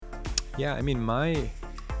Yeah, I mean,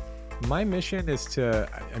 my mission is to,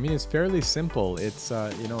 I mean, it's fairly simple. It's,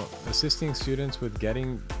 assisting students with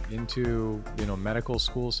getting into, medical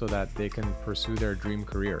school so that they can pursue their dream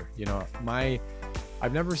career.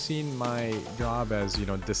 I've never seen my job as,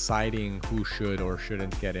 deciding who should or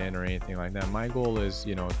shouldn't get in or anything like that. My goal is,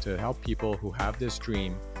 to help people who have this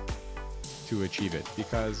dream to achieve it.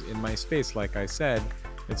 Because in my space, like I said,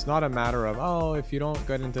 it's not a matter of, oh, if you don't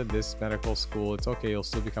get into this medical school, it's okay, you'll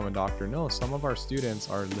still become a doctor. No, some of our students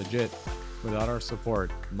are legit, without our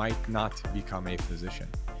support, might not become a physician.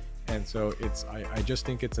 And so I just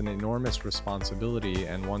think it's an enormous responsibility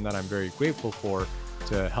and one that I'm very grateful for,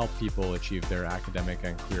 to help people achieve their academic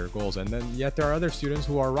and career goals. And then yet there are other students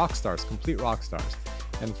who are rock stars, complete rock stars.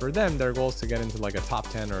 And for them, their goal is to get into like a top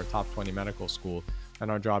 10 or a top 20 medical school. And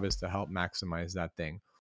our job is to help maximize that thing.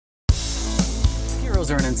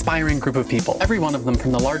 Heroes are an inspiring group of people. Every one of them,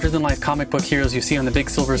 from the larger-than-life comic book heroes you see on the big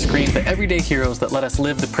silver screen, to everyday heroes that let us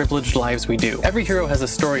live the privileged lives we do. Every hero has a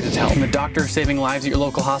story to tell, from the doctor saving lives at your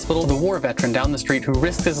local hospital, to the war veteran down the street who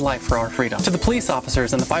risked his life for our freedom, to the police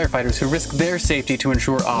officers and the firefighters who risk their safety to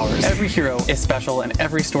ensure ours. Every hero is special and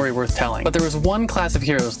every story worth telling. But there is one class of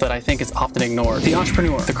heroes that I think is often ignored: the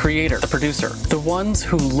entrepreneur, the creator, the producer. The ones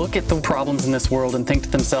who look at the problems in this world and think to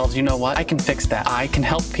themselves, you know what, I can fix that. I can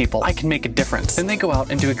help people. I can make a difference. Then they go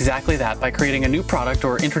out and do exactly that by creating a new product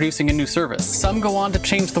or introducing a new service. Some go on to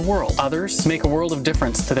change the world. Others make a world of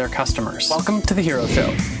difference to their customers. Welcome to The Hero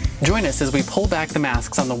Show. Join us as we pull back the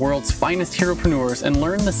masks on the world's finest heropreneurs and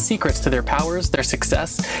learn the secrets to their powers, their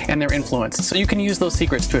success, and their influence, so you can use those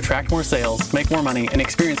secrets to attract more sales, make more money, and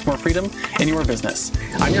experience more freedom in your business.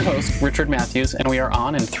 I'm your host, Richard Matthews, and we are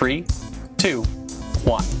on in 3, 2,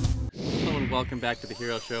 1. Hello and welcome back to The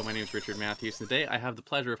Hero Show. My name is Richard Matthews. Today I have the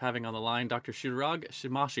pleasure of having on the line Dr. Shirag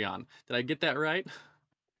Shemmassian. Did I get that right?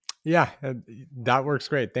 Yeah, that works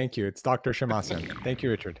great. Thank you. It's Dr. Shemmassian. Thank you,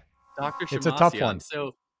 Richard. Dr. It's a tough Shemmassian. one.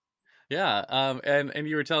 So yeah, and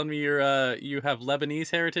you were telling me you have Lebanese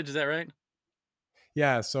heritage, is that right?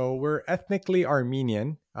 Yeah, so we're ethnically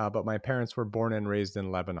Armenian, but my parents were born and raised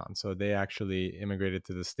in Lebanon. So they actually immigrated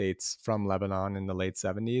to the States from Lebanon in the late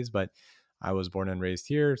 70s, but I was born and raised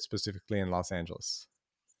here, specifically in Los Angeles.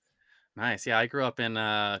 Nice. Yeah, I grew up in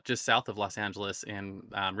just south of Los Angeles in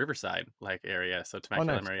Riverside like area, so Oh,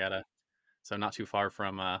 Temecula, nice. Marietta. So not too far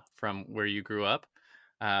from where you grew up.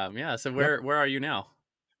 Yeah, so Yep. where are you now?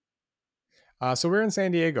 So we're in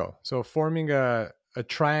San Diego, so forming a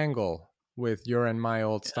triangle with your and my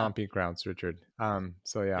old Yeah. stomping grounds, Richard.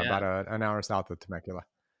 So yeah, Yeah. about an hour south of Temecula.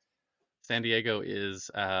 San Diego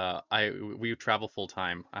is we travel full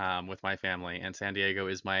time with my family, and San Diego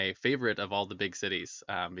is my favorite of all the big cities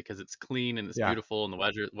because it's clean and it's Yeah. beautiful and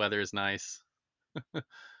the weather is nice.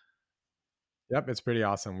 Yep, it's pretty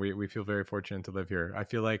awesome. We feel very fortunate to live here. I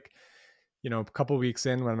feel like, a couple weeks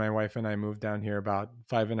in, when my wife and I moved down here about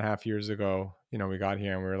 5.5 years ago, we got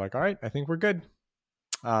here and we were like, all right, I think we're good.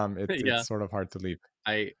 It's Yeah, sort of hard to leave.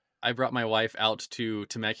 I I brought my wife out to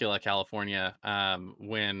Temecula, California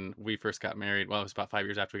when we first got married. Well, it was about 5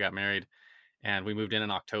 years after we got married, and we moved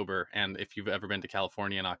in October. And if you've ever been to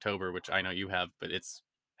California in October, which I know you have, but it's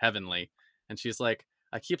heavenly. And she's like,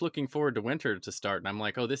 I keep looking forward to winter to start. And I'm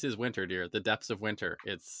like, oh, this is winter, dear. The depths of winter.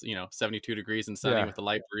 It's, 72 degrees and sunny Yeah. with a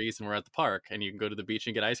light breeze, and we're at the park, and you can go to the beach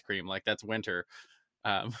and get ice cream. Like, that's winter.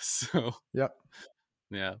 So, Yep.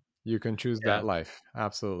 yeah. You can choose Yeah. that life.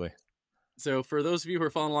 Absolutely. So, for those of you who are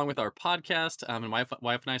following along with our podcast, and my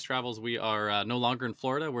wife and I's travels, we are no longer in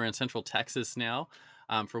Florida. We're in Central Texas now.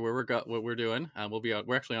 For where what we're doing,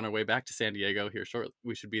 we're actually on our way back to San Diego here shortly.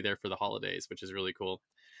 We should be there for the holidays, which is really cool.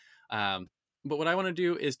 Um, but what I want to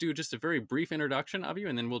do is do just a very brief introduction of you,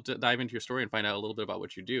 and then we'll dive into your story and find out a little bit about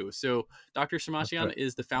what you do. So, Dr. Let's do Shemmassian it.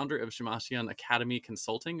 is the founder of Shemmassian Academy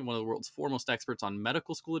Consulting and one of the world's foremost experts on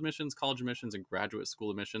medical school admissions, college admissions, and graduate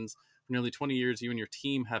school admissions. For nearly 20 years, you and your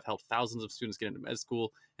team have helped thousands of students get into med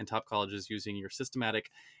school and top colleges using your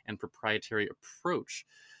systematic and proprietary approach.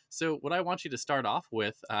 So, what I want you to start off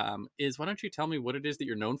with is why don't you tell me what it is that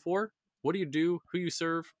you're known for? What do you do? Who you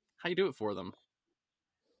serve? How you do it for them?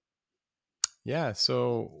 Yeah,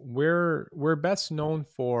 so we're best known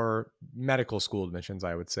for medical school admissions,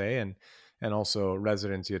 I would say, and also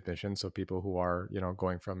residency admissions. So people who are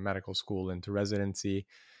going from medical school into residency,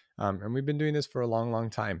 and we've been doing this for a long,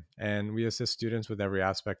 long time, and we assist students with every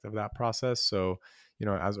aspect of that process. So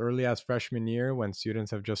as early as freshman year, when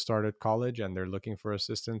students have just started college and they're looking for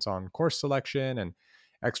assistance on course selection and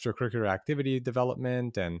extracurricular activity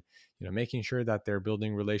development, and making sure that they're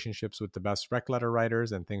building relationships with the best rec letter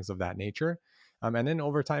writers and things of that nature. And then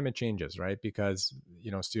over time it changes, right? Because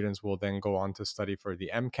students will then go on to study for the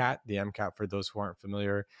MCAT. The MCAT, for those who aren't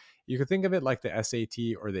familiar, you could think of it like the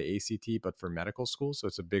SAT or the ACT, but for medical school. So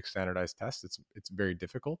it's a big standardized test. It's very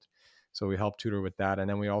difficult. So we help tutor with that, and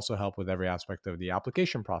then we also help with every aspect of the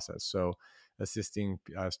application process. So assisting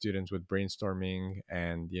students with brainstorming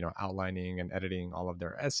and outlining and editing all of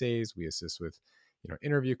their essays. We assist with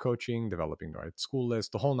interview coaching, developing the right school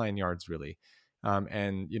list, the whole 9 yards, really.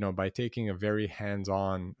 And by taking a very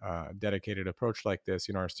hands-on, dedicated approach like this,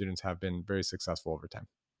 our students have been very successful over time.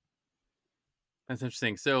 That's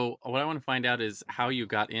interesting. So, what I want to find out is how you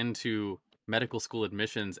got into medical school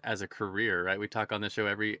admissions as a career, right? We talk on the show,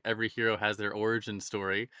 every hero has their origin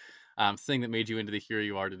story. Thing that made you into the hero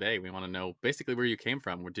you are today. We want to know basically where you came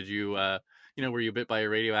from. Did you, were you bit by a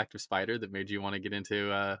radioactive spider that made you want to get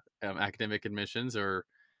into academic admissions, or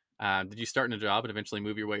did you start in a job and eventually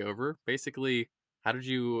move your way over? Basically, how did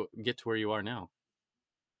you get to where you are now?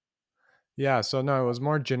 Yeah, so no, it was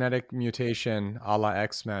more genetic mutation, a la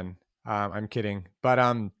X-Men. I'm kidding, but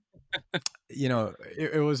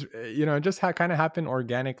it was it just kind of happened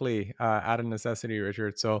organically, out of necessity,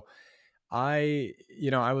 Richard. So I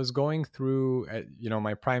was going through,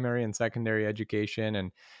 my primary and secondary education,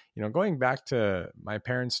 and going back to my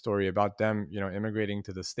parents' story about them, immigrating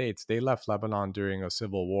to the States. They left Lebanon during a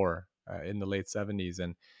civil war, in the late 70s,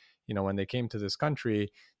 and when they came to this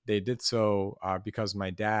country, they did so, because my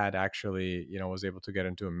dad actually, was able to get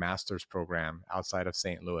into a master's program outside of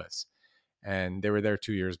St. Louis, and they were there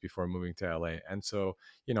 2 years before moving to LA. And so,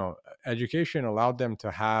 education allowed them to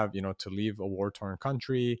have, to leave a war torn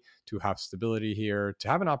country, to have stability here, to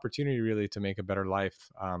have an opportunity really to make a better life,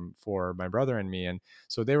 for my brother and me. And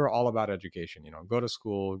so they were all about education, go to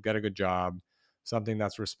school, get a good job, something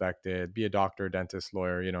that's respected, be a doctor, dentist,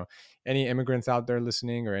 lawyer. Any immigrants out there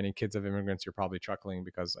listening, or any kids of immigrants, you're probably chuckling,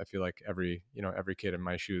 because I feel like every kid in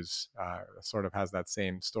my shoes, sort of has that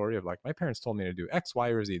same story of like, my parents told me to do X, Y,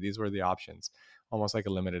 or Z. These were the options, almost like a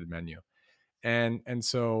limited menu. And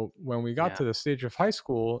so when we got Yeah, to the stage of high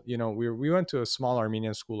school, we went to a small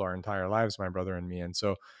Armenian school our entire lives, my brother and me. And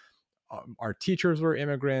so, our teachers were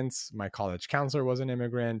immigrants. My college counselor was an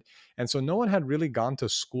immigrant. And so no one had really gone to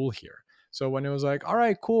school here. So when it was like, all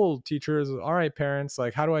right, cool, teachers, all right, parents,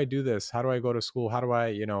 like, how do I do this? How do I go to school? How do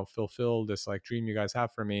I, fulfill this like dream you guys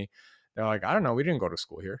have for me? They're like, I don't know. We didn't go to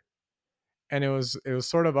school here. And it was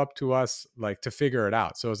sort of up to us, like, to figure it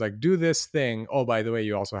out. So it was like, do this thing. Oh, by the way,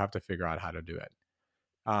 you also have to figure out how to do it.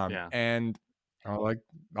 yeah. And I was like,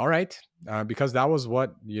 all right, because that was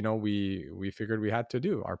what we figured we had to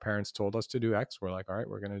do. Our parents told us to do X. We're like, all right,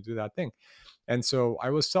 we're going to do that thing. And so I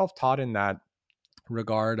was self-taught in that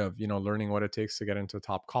regard of learning what it takes to get into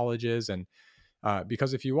top colleges. And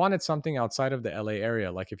because if you wanted something outside of the LA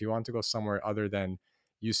area, like if you want to go somewhere other than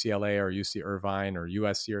UCLA or UC Irvine or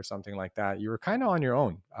USC or something like that, you were kind of on your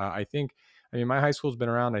own. I mean, my high school's been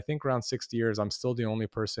around, I think, around 60 years. I'm still the only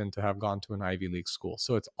person to have gone to an Ivy League school.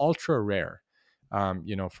 So it's ultra rare,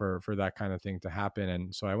 for that kind of thing to happen.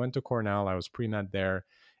 And so I went to Cornell. I was pre-med there.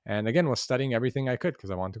 And again, was studying everything I could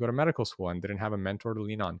because I wanted to go to medical school and didn't have a mentor to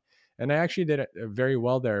lean on. And I actually did very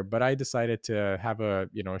well there, but I decided to have a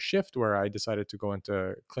shift where I decided to go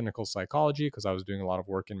into clinical psychology because I was doing a lot of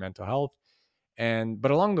work in mental health. And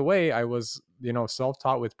but along the way, I was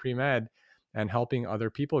self-taught with pre-med and helping other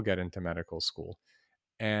people get into medical school.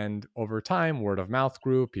 And over time, word of mouth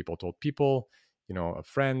grew. People told people, a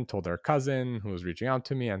friend told their cousin who was reaching out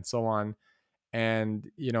to me, and so on. And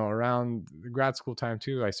around grad school time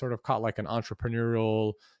too, I sort of caught like an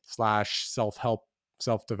entrepreneurial slash self-help,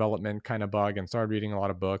 self-development kind of bug, and started reading a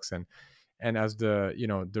lot of books. And as the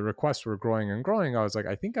requests were growing and growing, I was like,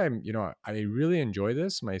 I think I really enjoy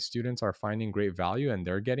this. My students are finding great value and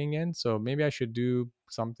they're getting in, so maybe I should do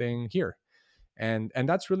something here. And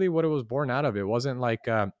that's really what it was born out of. It wasn't like,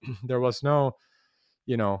 there was no,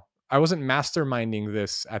 I wasn't masterminding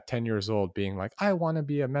this at 10 years old, being like, I want to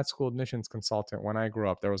be a med school admissions consultant when I grow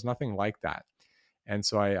up. There was nothing like that. And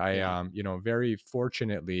so Yeah. very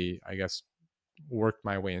fortunately, I guess, worked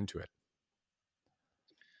my way into it.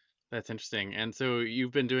 That's interesting. And so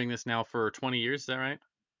you've been doing this now for 20 years, is that right?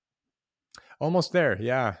 Almost there.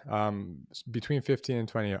 Yeah. Between 15 and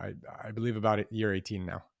 20, I believe about year 18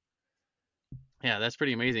 now. Yeah, that's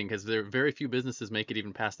pretty amazing because there very few businesses make it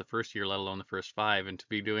even past the first year, let alone the first five. And to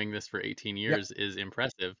be doing this for 18 Yeah. years is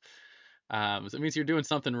impressive. So it means you're doing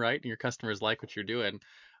something right and your customers like what you're doing.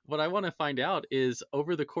 What I want to find out is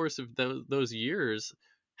over the course of those years,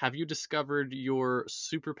 have you discovered your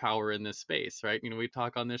superpower in this space, right? We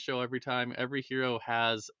talk on this show every time. Every hero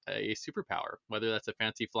has a superpower, whether that's a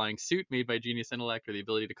fancy flying suit made by genius intellect or the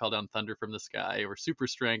ability to call down thunder from the sky or super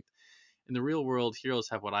strength. In the real world, heroes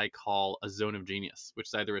have what I call a zone of genius, which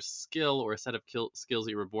is either a skill or a set of skills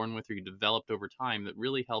that you were born with or you developed over time that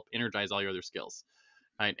really help energize all your other skills,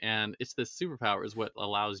 right? And it's this superpower is what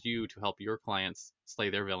allows you to help your clients slay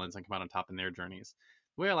their villains and come out on top in their journeys.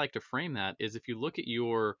 The way I like to frame that is if you look at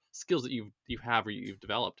your skills that you have or you've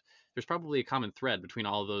developed, there's probably a common thread between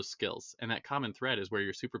all of those skills, and that common thread is where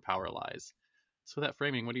your superpower lies. So that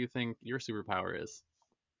framing, what do you think your superpower is?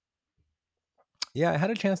 Yeah, I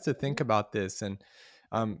had a chance to think about this, and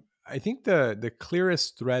I think the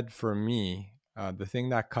clearest thread for me, the thing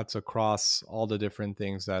that cuts across all the different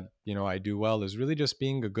things that I do well, is really just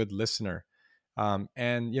being a good listener. And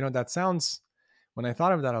that sounds. When I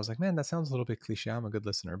thought of that, I was like, man, that sounds a little bit cliche. I'm a good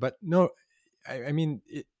listener, but no, I mean,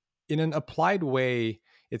 in an applied way,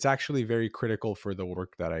 it's actually very critical for the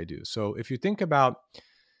work that I do. So if you think about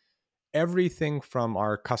everything from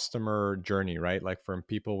our customer journey, right? Like from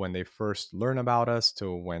people when they first learn about us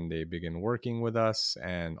to when they begin working with us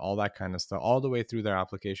and all that kind of stuff, all the way through their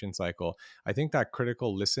application cycle. I think that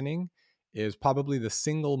critical listening is probably the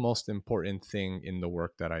single most important thing in the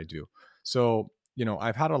work that I do. So,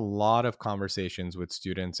 I've had a lot of conversations with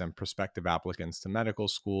students and prospective applicants to medical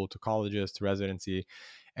school, to colleges, to residency.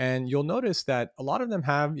 And you'll notice that a lot of them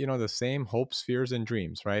have, the same hopes, fears, and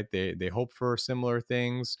dreams, right? They hope for similar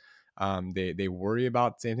things. They worry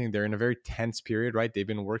about the same thing. They're in a very tense period, right? They've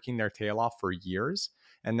been working their tail off for years,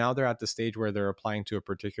 and now they're at the stage where they're applying to a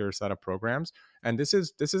particular set of programs. And this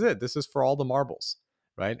is it. This is for all the marbles,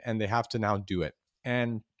 right? And they have to now do it.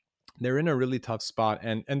 And they're in a really tough spot,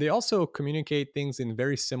 and they also communicate things in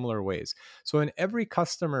very similar ways. So in every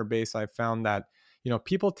customer base, I've found that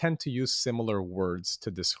people tend to use similar words to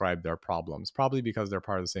describe their problems, probably because they're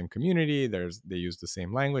part of the same community. They use the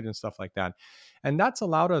same language and stuff like that. And that's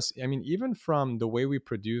allowed us, I mean, even from the way we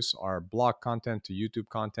produce our blog content to YouTube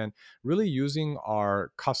content, really using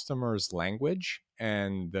our customers' language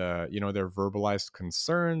and their verbalized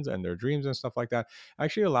concerns and their dreams and stuff like that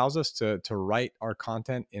actually allows us to write our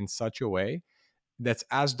content in such a way that's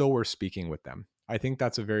as though we're speaking with them. I think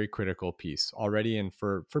that's a very critical piece already. And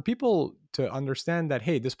for people to understand that,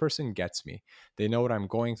 hey, this person gets me. They know what I'm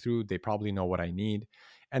going through. They probably know what I need.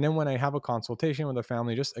 And then when I have a consultation with a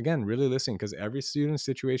family, just again, really listen, because every student's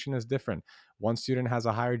situation is different. One student has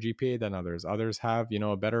a higher GPA than others. Others have,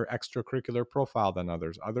 a better extracurricular profile than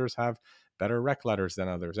others. Others have better rec letters than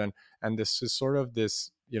others. And this is sort of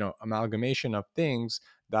this, amalgamation of things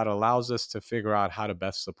that allows us to figure out how to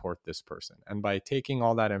best support this person. And by taking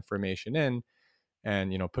all that information in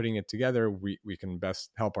and putting it together, we can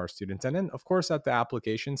best help our students. And then of course at the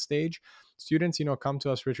application stage, students come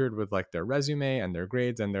to us, Richard, with like their resume and their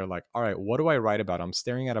grades, and they're like, all right, what do I write about? I'm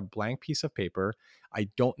staring at a blank piece of paper. I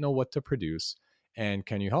don't know what to produce, and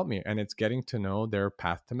can you help me? And it's getting to know their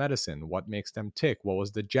path to medicine, what makes them tick, what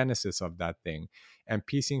was the genesis of that thing, and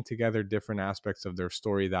piecing together different aspects of their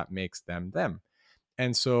story that makes them them.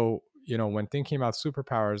 And so, when thinking about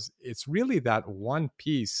superpowers, it's really that one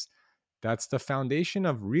piece that's the foundation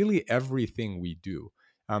of really everything we do.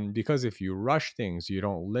 Because if you rush things, you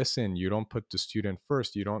don't listen, you don't put the student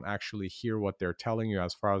first, you don't actually hear what they're telling you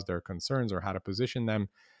as far as their concerns or how to position them,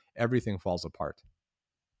 everything falls apart.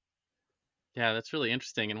 Yeah, that's really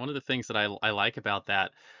interesting. And one of the things that I like about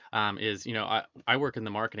that is, I work in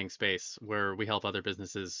the marketing space where we help other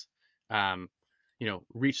businesses, um,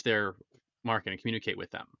 reach their market and communicate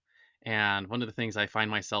with them. And one of the things I find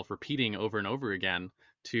myself repeating over and over again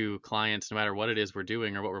to clients, no matter what it is we're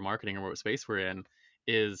doing or what we're marketing or what space we're in,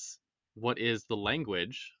 is what is the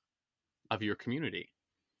language of your community?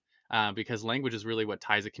 Because language is really what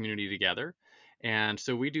ties a community together. And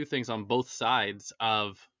so we do things on both sides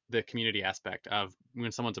of the community aspect of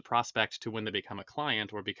when someone's a prospect to when they become a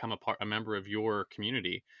client or become a member of your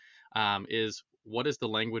community, is what is the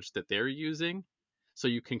language that they're using so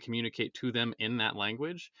you can communicate to them in that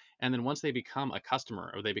language. And then once they become a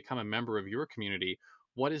customer or they become a member of your community,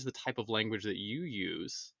 what is the type of language that you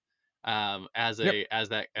use Yep, as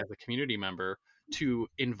a community member to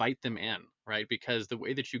invite them in, right? Because the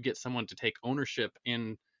way that you get someone to take ownership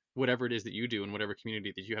in whatever it is that you do in whatever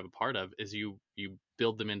community that you have a part of is you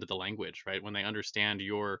build them into the language, right? When they understand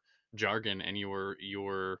your jargon and your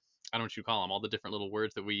I don't know what you call them, all the different little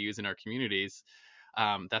words that we use in our communities.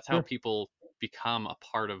 That's how sure. people become a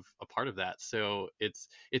part of that. So it's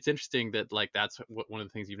interesting that like that's what one of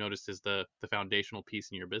the things you've noticed is the foundational piece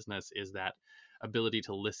in your business is that ability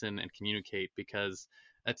to listen and communicate because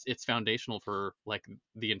it's foundational for like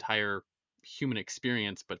the entire human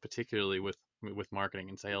experience, but particularly with marketing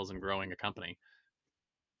and sales and growing a company.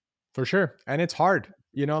 For sure. And it's hard.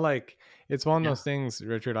 Like it's one of Yeah. those things,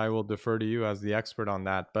 Richard, I will defer to you as the expert on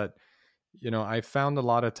that. But I found a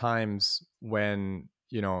lot of times when,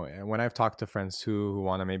 when I've talked to friends too who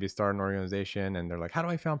want to maybe start an organization, and they're like, how do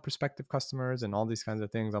I find prospective customers and all these kinds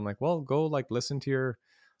of things? I'm like, well, go like listen to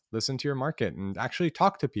your market and actually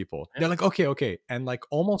talk to people. Yeah, They're like, okay, okay. And like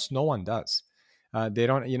almost no one does. They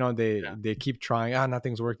don't, yeah, they keep trying,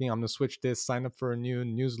 nothing's working. I'm gonna switch this, sign up for a new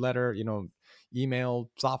newsletter,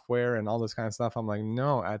 email software and all this kind of stuff. I'm like,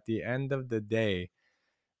 no, at the end of the day,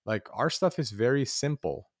 like our stuff is very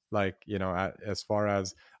simple, like, as far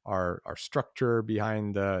as our structure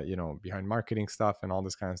behind the, behind marketing stuff and all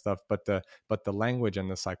this kind of stuff, but the language and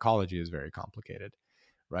the psychology is very complicated,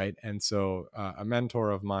 right? And so a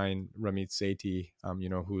mentor of mine, Ramit Sethi,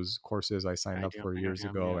 whose courses I signed I up do. for I know years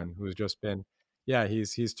him. ago, Yeah, and who's just been, yeah,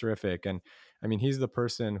 he's terrific. And I mean, he's the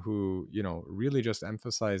person who, really just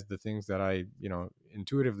emphasized the things that I,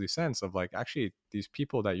 intuitively sense of, like, actually these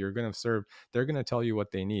people that you're going to serve, they're going to tell you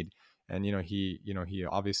what they need. And he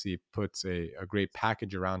obviously puts a great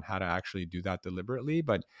package around how to actually do that deliberately,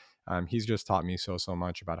 but he's just taught me so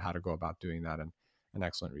much about how to go about doing that, and an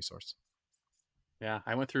excellent resource. yeah.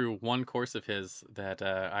 I went through one course of his that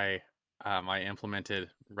I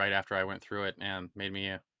implemented right after I went through it, and made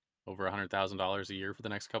me over $100,000 a year for the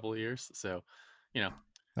next couple of years. So, you know,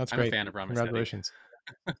 That's I'm a great. fan of Ramasetti. Congratulations.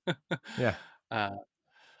 Yeah. uh,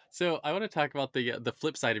 So I want to talk about the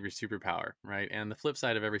flip side of your superpower, right? And the flip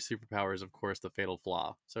side of every superpower is, of course, the fatal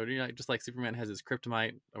flaw. So just like Superman has his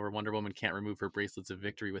kryptonite, or Wonder Woman can't remove her bracelets of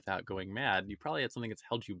victory without going mad, you probably had something that's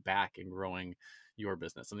held you back in growing your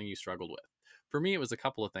business, something you struggled with. For me, it was a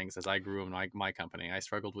couple of things as I grew in my company. I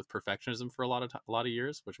struggled with perfectionism for a lot of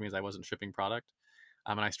years, which means I wasn't shipping product,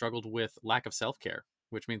 and I struggled with lack of self care,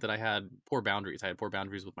 which means that I had poor boundaries. I had poor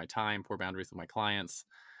boundaries with my time, poor boundaries with my clients,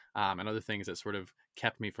 and other things that sort of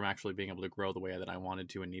kept me from actually being able to grow the way that I wanted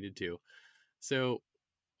to and needed to. So,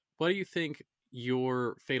 what do you think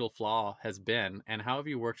your fatal flaw has been, and how have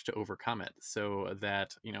you worked to overcome it so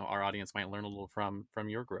that our audience might learn a little from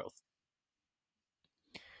your growth?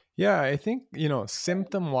 Yeah, I think,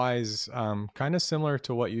 symptom wise, kind of similar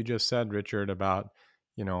to what you just said, Richard, about,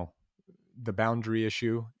 you know, the boundary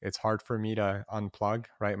issue. It's hard for me to unplug,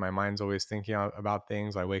 right? My mind's always thinking about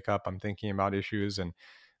things. I wake up, I'm thinking about issues and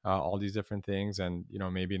all these different things, and,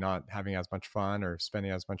 maybe not having as much fun or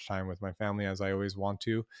spending as much time with my family as I always want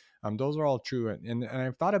to. Those are all true. And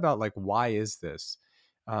I've thought about, like, why is this?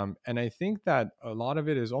 And I think that a lot of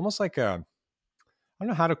it is almost like I don't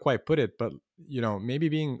know how to quite put it, but, maybe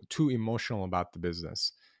being too emotional about the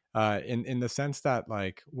business, in the sense that,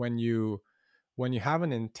 like, when you have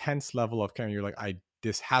an intense level of care, you're like, I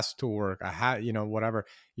this has to work. I had, whatever.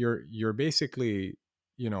 You're basically,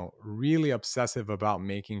 really obsessive about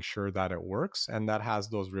making sure that it works, and that has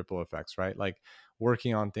those ripple effects, right? Like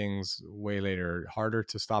working on things way later, harder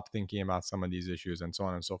to stop thinking about some of these issues, and so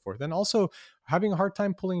on and so forth. And also having a hard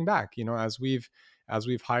time pulling back, as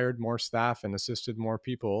we've hired more staff and assisted more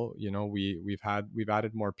people, we've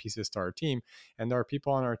added more pieces to our team. And there are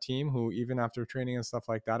people on our team who, even after training and stuff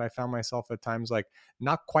like that, I found myself at times like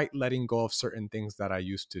not quite letting go of certain things that I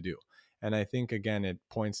used to do. And I think, again, it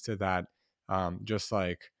points to that, just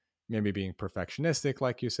like maybe being perfectionistic,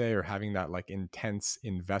 like you say, or having that like intense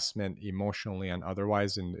investment emotionally and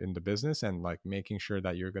otherwise in the business, and like making sure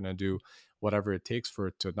that you're going to do whatever it takes for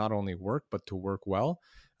it to not only work, but to work well.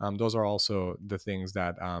 Those are also the things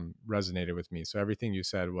that resonated with me. So everything you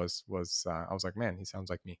said was I was like, man, he sounds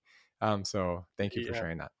like me. So thank you for Yeah.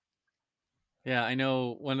 sharing that. Yeah, I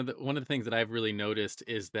know one of the things that I've really noticed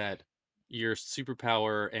is that your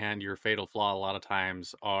superpower and your fatal flaw a lot of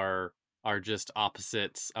times are just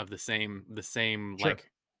opposites of the same Sure.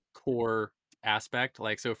 like core aspect.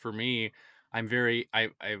 Like so for me, I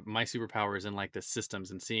my superpower is in like the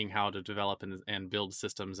systems and seeing how to develop and build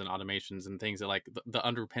systems and automations and things that like the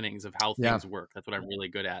underpinnings of how Yeah. things work. That's what I'm really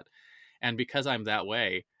good at. And because I'm that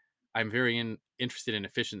way, I'm very interested in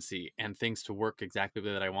efficiency and things to work exactly the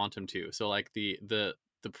way that I want them to. So like the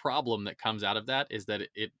problem that comes out of that is that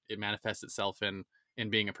it manifests itself in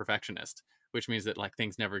being a perfectionist, which means that like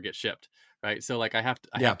things never get shipped, right? So like Yeah.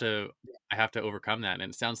 I have to overcome that.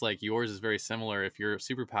 And it sounds like yours is very similar. If your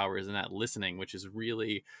superpower is in that listening, which is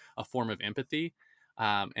really a form of empathy,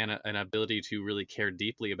 and an ability to really care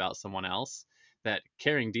deeply about someone else. That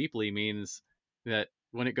caring deeply means that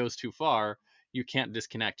when it goes too far, you can't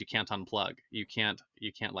disconnect, you can't unplug, you can't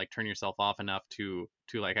like turn yourself off enough to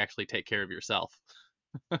like actually take care of yourself.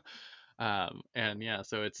 And yeah,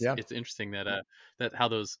 so Yeah. it's interesting that that how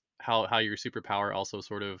those how your superpower also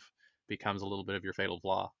sort of becomes a little bit of your fatal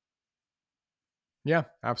flaw. Yeah.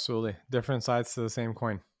 Absolutely. Different sides to the same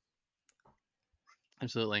coin.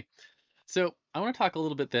 Absolutely. So I want to talk a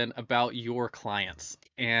little bit then about your clients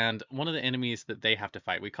and one of the enemies that they have to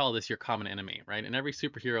fight. We call this your common enemy, right? And every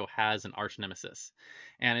superhero has an arch nemesis,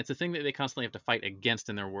 and it's a thing that they constantly have to fight against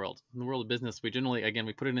in their world. In the world of business, we generally, again,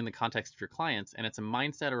 we put it in the context of your clients, and it's a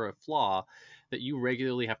mindset or a flaw that you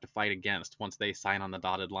regularly have to fight against once they sign on the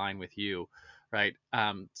dotted line with you, right?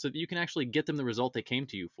 So that you can actually get them the result they came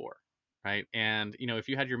to you for. Right. And, if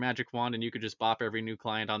you had your magic wand and you could just bop every new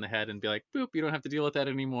client on the head and be like, boop, you don't have to deal with that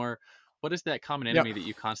anymore. What is that common Yeah. enemy that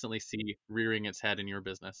you constantly see rearing its head in your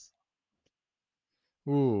business?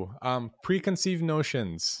 Ooh, preconceived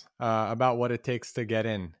notions about what it takes to get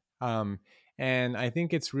in. And I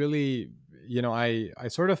think it's really, I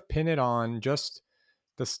sort of pin it on just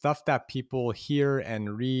the stuff that people hear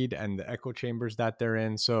and read and the echo chambers that they're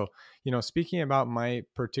in. So, speaking about my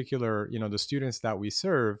particular, the students that we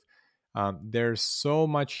serve, there's so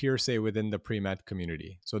much hearsay within the pre-med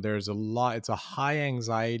community. So there's a lot, it's a high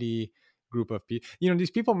anxiety group of people.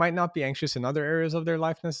 These people might not be anxious in other areas of their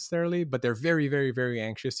life necessarily, but they're very, very, very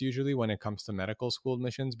anxious usually when it comes to medical school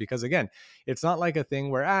admissions. Because again, it's not like a thing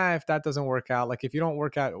where, if that doesn't work out, like if you don't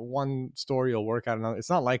work at one store, you'll work at another. It's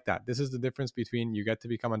not like that. This is the difference between you get to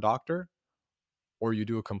become a doctor or you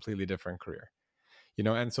do a completely different career.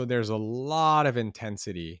 And so there's a lot of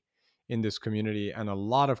intensity in this community and a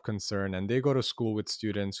lot of concern, and they go to school with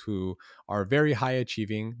students who are very high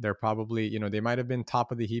achieving. They're probably, they might have been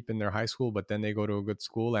top of the heap in their high school, but then they go to a good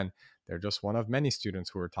school and they're just one of many students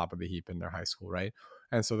who are top of the heap in their high school, right?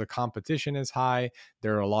 And so the competition is high.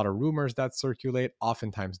 There are a lot of rumors that circulate.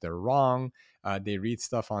 Oftentimes they're wrong. They read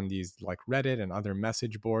stuff on these like Reddit and other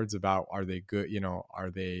message boards about, are they good,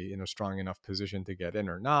 are they in a strong enough position to get in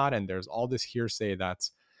or not? And there's all this hearsay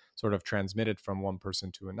that's sort of transmitted from one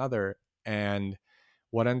person to another. And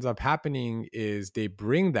what ends up happening is they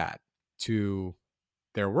bring that to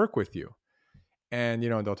their work with you. And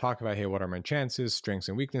they'll talk about, hey, what are my chances, strengths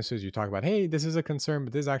and weaknesses? You talk about, hey, this is a concern,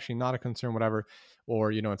 but this is actually not a concern, whatever.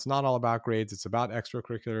 Or it's not all about grades, it's about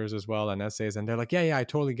extracurriculars as well and essays. And they're like, yeah, I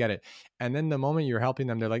totally get it. And then the moment you're helping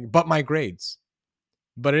them, they're like, but my grades.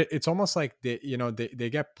 But it's almost like they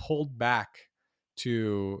get pulled back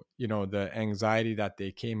to the anxiety that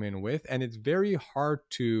they came in with, and it's very hard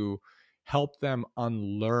to help them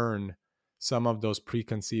unlearn some of those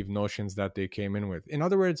preconceived notions that they came in with. In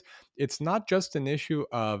other words, it's not just an issue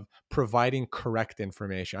of providing correct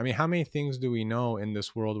information. I mean, how many things do we know in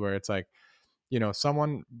this world where it's like,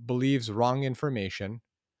 someone believes wrong information,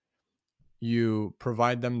 you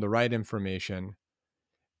provide them the right information,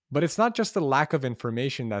 but it's not just the lack of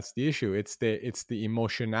information that's the issue. It's the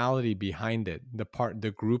emotionality behind it,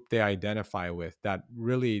 the group they identify with, that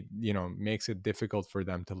really makes it difficult for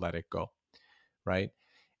them to let it go, right?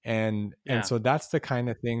 And Yeah. so that's the kind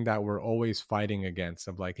of thing that we're always fighting against,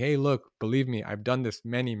 of like, hey, look, believe me, I've done this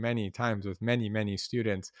many, many times with many, many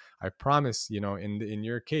students. I promise, in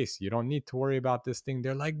your case, you don't need to worry about this thing.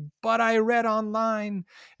 They're like, but I read online.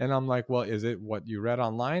 And I'm like, well, is it what you read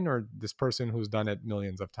online or this person who's done it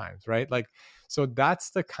millions of times, right? Like, so that's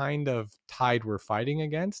the kind of tide we're fighting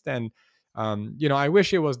against. And I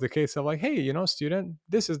wish it was the case of like, hey, student,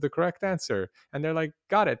 this is the correct answer. And they're like,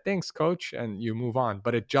 got it, thanks, coach. And you move on.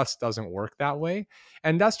 But it just doesn't work that way.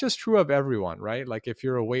 And that's just true of everyone, right? Like if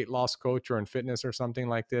you're a weight loss coach or in fitness or something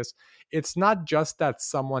like this, it's not just that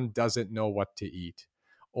someone doesn't know what to eat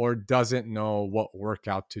or doesn't know what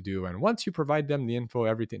workout to do. And once you provide them the info,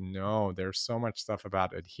 everything, no, there's so much stuff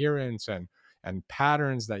about adherence and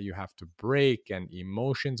patterns that you have to break and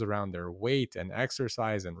emotions around their weight and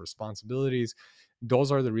exercise and responsibilities. Those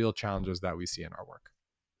are the real challenges that we see in our work.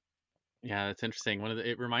 Yeah, it's interesting.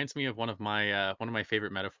 It reminds me of one of my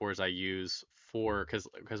favorite metaphors I use for,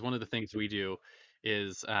 because one of the things we do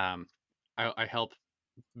is I help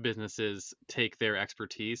businesses take their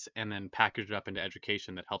expertise and then package it up into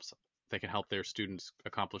education that can help their students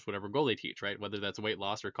accomplish whatever goal they teach, right? Whether that's weight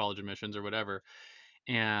loss or college admissions or whatever.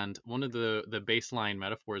 And one of the baseline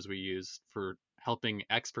metaphors we use for helping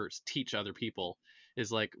experts teach other people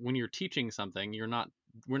is like, when you're teaching something,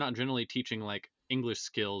 we're not generally teaching like English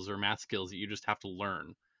skills or math skills that you just have to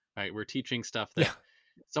learn, right? We're teaching stuff that Yeah.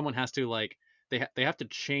 someone has to like, they have to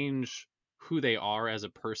change who they are as a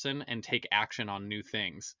person and take action on new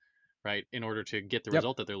things, right, in order to get the Yep.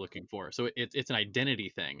 result that they're looking for. So it's an identity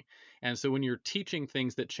thing. And so when you're teaching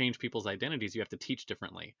things that change people's identities, you have to teach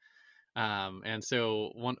differently. And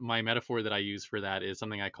so my metaphor that I use for that is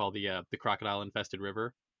something I call the crocodile infested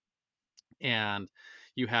river. And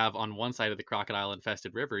you have on one side of the crocodile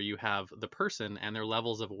infested river, you have the person and their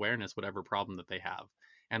levels of awareness, whatever problem that they have.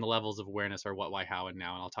 and the levels of awareness are what, why, how, and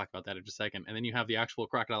now. And I'll talk about that in just a second. And then you have the actual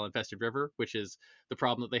crocodile infested river, which is the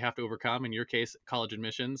problem that they have to overcome. In your case, college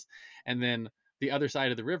admissions. And then the other side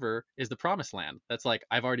of the river is the promised land. That's like,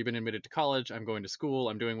 I've already been admitted to college, I'm going to school,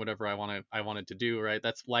 I'm doing whatever I wanted to do, right?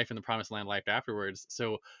 That's life in the promised land, life afterwards.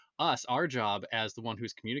 So our job as the one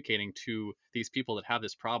who's communicating to these people that have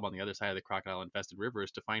this problem on the other side of the crocodile infested river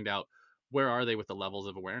is to find out where are they with the levels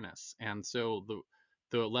of awareness. And so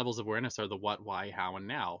the levels of awareness are the what, why, how, and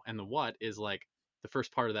now. And the what is like the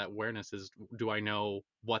first part of that awareness is, do I know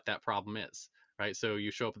what that problem is? Right. So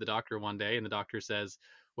you show up at the doctor one day and the doctor says,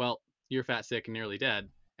 well, you're fat, sick, and nearly dead.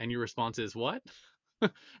 And your response is what?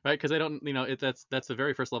 Right? Because I don't, that's the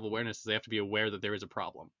very first level of awareness is they have to be aware that there is a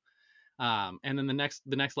problem. And then the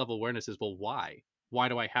next level of awareness is, well, why? Why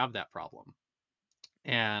do I have that problem?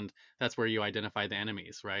 And that's where you identify the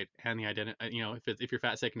enemies, right? And the if you're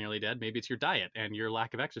fat, sick, and nearly dead, maybe it's your diet and your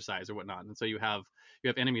lack of exercise or whatnot. And so you have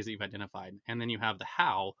enemies that you've identified, and then you have the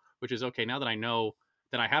how, which is, okay, now that I know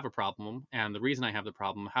that I have a problem and the reason I have the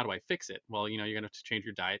problem, how do I fix it? Well, you're gonna have to change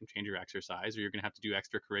your diet and change your exercise, or you're gonna have to do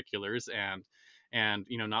extracurriculars and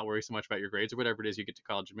not worry so much about your grades or whatever it is you get to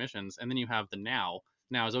college admissions. And then you have the now.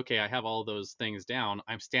 Now is, okay, I have all those things down.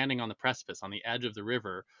 I'm standing on the precipice on the edge of the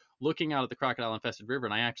river looking out at the crocodile infested river,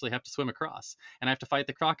 and I actually have to swim across and I have to fight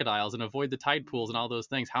the crocodiles and avoid the tide pools and all those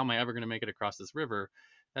things. How am I ever going to make it across this river?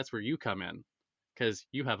 That's where you come in, because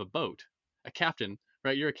you have a boat, a captain,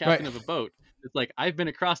 right? You're a captain Right. of a boat. It's like, I've been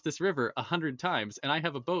across this river 100 times and I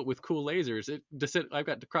have a boat with cool lasers. I've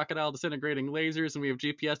got the crocodile disintegrating lasers, and we have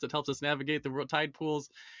GPS that helps us navigate the tide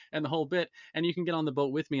pools and the whole bit. And you can get on the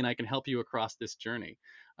boat with me and I can help you across this journey.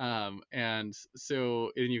 And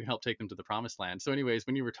you can help take them to the promised land. So anyways,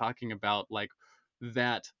 when you were talking about like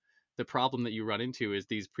that, the problem that you run into is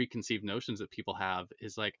these preconceived notions that people have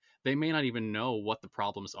is like, they may not even know what the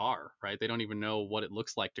problems are, right? They don't even know what it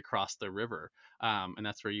looks like to cross the river. And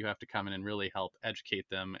that's where you have to come in and really help educate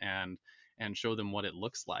them and show them what it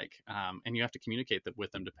looks like. And you have to communicate that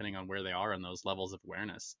with them depending on where they are in those levels of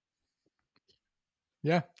awareness.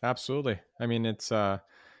 Yeah, absolutely. I mean, it's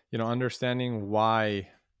understanding why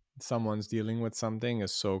someone's dealing with something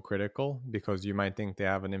is so critical, because you might think they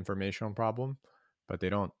have an informational problem, but they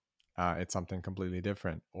don't. It's something completely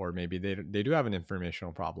different, or maybe they do have an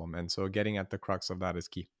informational problem, and so getting at the crux of that is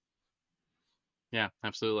key. Yeah,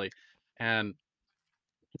 absolutely. And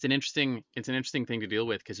it's an interesting thing to deal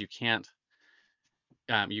with, because you can't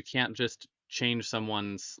just change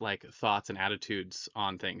someone's like thoughts and attitudes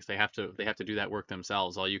on things. They have to do that work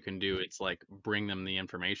themselves. All you can do is like bring them the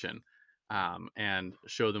information, and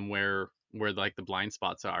show them where like the blind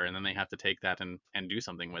spots are, and then they have to take that and do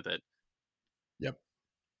something with it. Yep.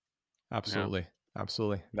 Yeah. Absolutely.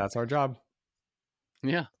 Absolutely. That's our job.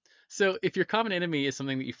 Yeah. So if your common enemy is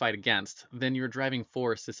something that you fight against, then your driving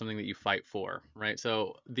force is something that you fight for, right?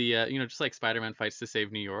 So just like Spider-Man fights to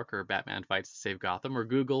save New York, or Batman fights to save Gotham, or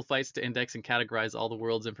Google fights to index and categorize all the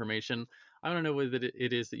world's information, I want to know what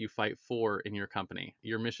it is that you fight for in your company,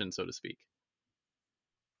 your mission, so to speak.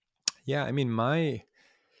 Yeah, I mean, my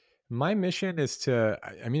mission is to,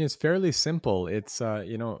 I mean, it's fairly simple. It's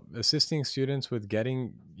assisting students with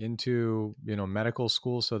getting into, medical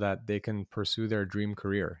school so that they can pursue their dream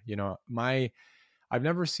career. I've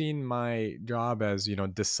never seen my job as,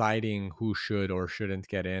 deciding who should or shouldn't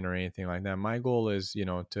get in or anything like that. My goal is,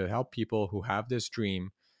 to help people who have this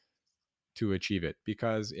dream to achieve it.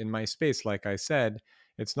 Because in my space, like I said,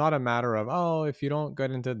 it's not a matter of, oh, if you don't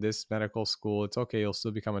get into this medical school, it's okay, you'll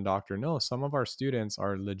still become a doctor. No, some of our students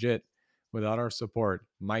are legit, without our support,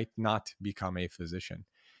 might not become a physician.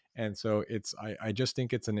 And so I just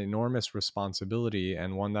think it's an enormous responsibility,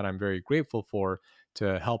 and one that I'm very grateful for,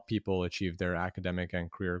 to help people achieve their academic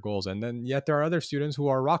and career goals. And then yet there are other students who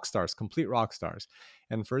are rock stars, complete rock stars.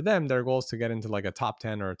 And for them, their goal is to get into like a top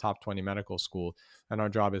 10 or a top 20 medical school. And our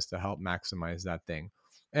job is to help maximize that thing.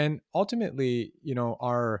 And ultimately,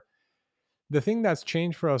 the thing that's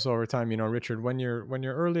changed for us over time, Richard, when you're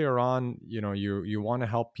earlier on, you want to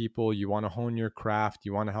help people, you want to hone your craft,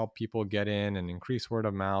 you want to help people get in and increase word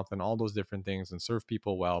of mouth and all those different things and serve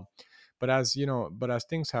people well. But as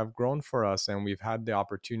things have grown for us, and we've had the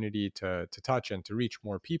opportunity to touch and to reach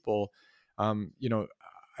more people, um, you know,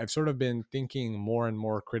 I've sort of been thinking more and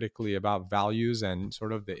more critically about values and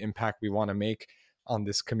sort of the impact we want to make on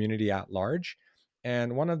this community at large.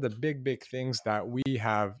 And one of the big things that we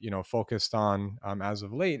have, focused on, as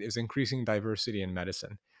of late, is increasing diversity in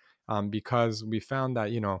medicine, because we found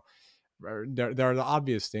that, there are the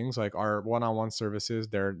obvious things like our one-on-one services.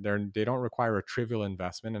 They don't require a trivial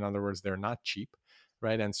investment. In other words, they're not cheap,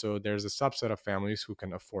 right? And so there's a subset of families who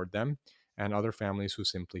can afford them, and other families who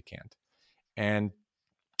simply can't. And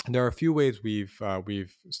There are a few ways we've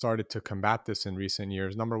started to combat this in recent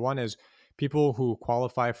years. Number one is people who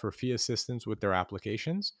qualify for fee assistance with their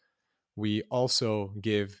applications. We also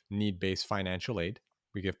give need based financial aid.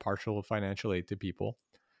 We give partial financial aid to people.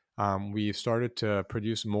 We've started to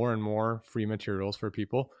produce more and more free materials for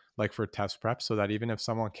people, like for test prep, so that even if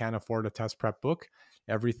someone can't afford a test prep book,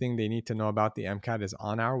 everything they need to know about the MCAT is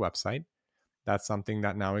on our website. That's something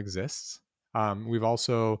that now exists. We've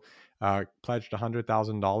also pledged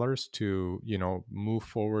 $100,000 to move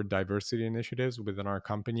forward diversity initiatives within our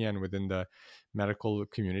company and within the medical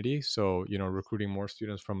community. So recruiting more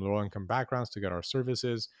students from low income backgrounds to get our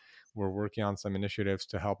services. We're working on some initiatives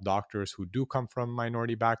to help doctors who do come from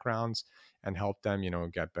minority backgrounds and help them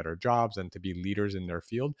get better jobs and to be leaders in their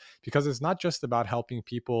field, because it's not just about helping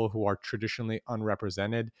people who are traditionally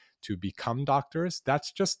unrepresented to become doctors.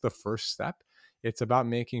 That's just the first step. It's about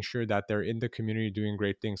making sure that they're in the community doing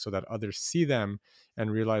great things so that others see them and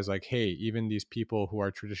realize, like, hey, even these people who are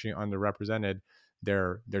traditionally underrepresented,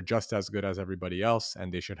 they're just as good as everybody else,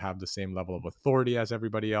 and they should have the same level of authority as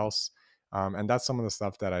everybody else. And that's some of the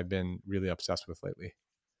stuff that I've been really obsessed with lately.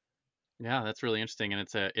 Yeah, that's really interesting, and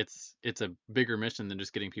it's a bigger mission than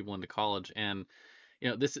just getting people into college. And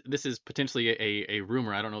this is potentially a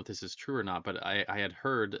rumor. I don't know if this is true or not, but I had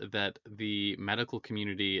heard that the medical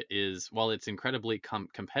community is, while it's incredibly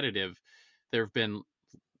competitive, there have been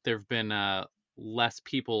there have been less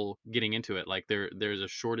people getting into it. Like there's a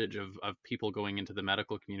shortage of people going into the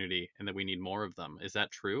medical community, and that we need more of them. Is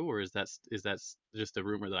that true, or is that just a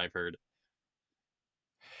rumor that I've heard?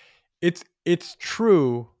 It's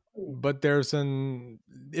true, but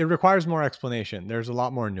it requires more explanation. There's a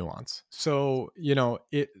lot more nuance. So,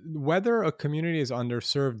 it whether a community is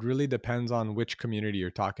underserved really depends on which community you're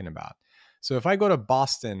talking about. So if I go to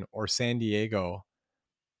Boston or San Diego,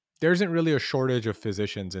 there isn't really a shortage of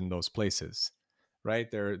physicians in those places, right?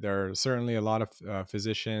 There are certainly a lot of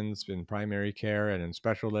physicians in primary care and in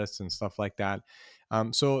specialists and stuff like that.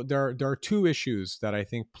 So there are two issues that I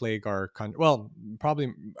think plague our country. Well,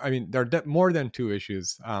 probably, I mean, there are more than two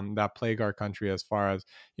issues that plague our country as far as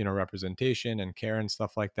representation and care and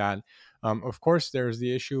stuff like that. Of course, there's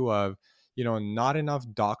the issue of not enough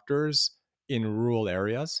doctors in rural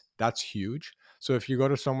areas. That's huge. So if you go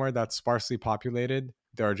to somewhere that's sparsely populated,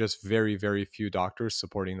 there are just very, very few doctors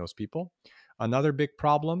supporting those people. Another big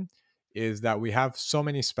problem is that we have so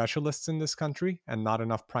many specialists in this country and not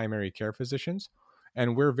enough primary care physicians.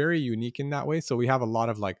 And we're very unique in that way. So we have a lot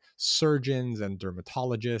of like surgeons and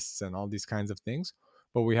dermatologists and all these kinds of things.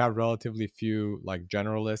 But we have relatively few like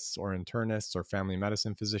generalists or internists or family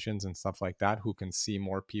medicine physicians and stuff like that who can see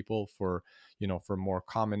more people for more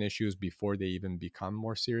common issues before they even become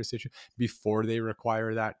more serious issues, before they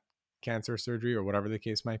require that cancer surgery or whatever the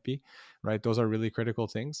case might be, right? Those are really critical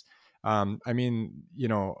things. I mean,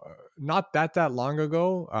 not that long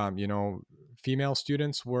ago, female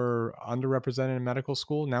students were underrepresented in medical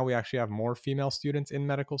school. Now we actually have more female students in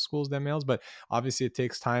medical schools than males, but obviously it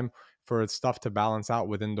takes time for stuff to balance out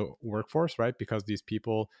within the workforce, right? Because these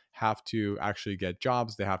people have to actually get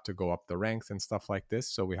jobs, they have to go up the ranks and stuff like this.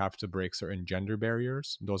 So we have to break certain gender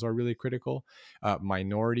barriers. Those are really critical.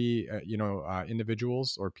 Minority,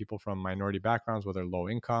 individuals or people from minority backgrounds, whether low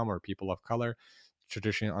income or people of color,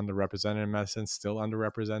 traditionally underrepresented in medicine, still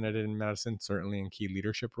underrepresented in medicine, certainly in key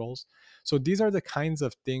leadership roles. So these are the kinds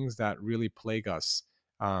of things that really plague us,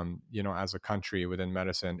 as a country within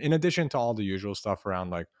medicine, in addition to all the usual stuff around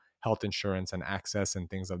like health insurance and access and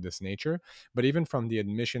things of this nature. But even from the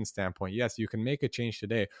admission standpoint, yes, you can make a change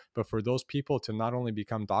today, but for those people to not only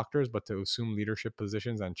become doctors, but to assume leadership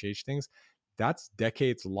positions and change things, that's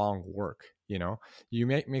decades long work. You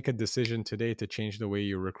may make a decision today to change the way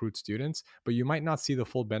you recruit students, but you might not see the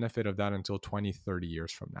full benefit of that until 20, 30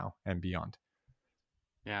 years from now and beyond.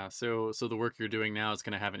 Yeah, so the work you're doing now is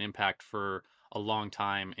going to have an impact for a long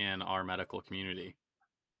time in our medical community.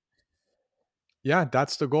 Yeah,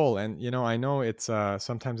 that's the goal. And I know it's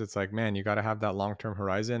sometimes it's like, man, you got to have that long-term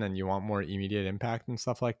horizon and you want more immediate impact and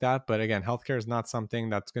stuff like that. But again, healthcare is not something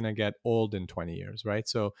that's going to get old in 20 years, right?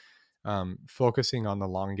 So focusing on the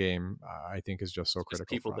long game, I think is just so It's just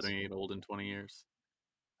critical people for that are us. going to get old in 20 years.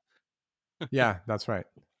 Yeah, that's right.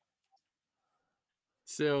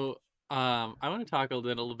 So, I want to talk a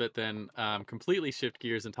little bit then, completely shift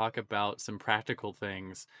gears and talk about some practical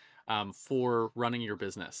things for running your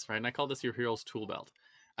business, right? And I call this your hero's tool belt.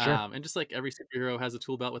 Sure. And just like every superhero has a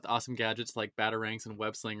tool belt with awesome gadgets like batarangs and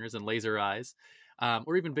web slingers and laser eyes,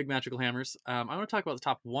 or even big magical hammers, I want to talk about the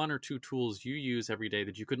top one or two tools you use every day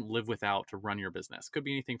that you couldn't live without to run your business. Could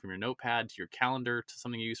be anything from your notepad to your calendar to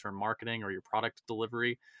something you use for marketing or your product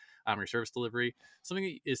delivery. your service delivery, something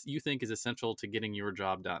that is you think is essential to getting your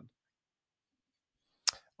job done.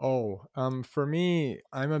 Oh, for me,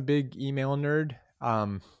 I'm a big email nerd.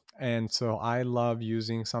 And so I love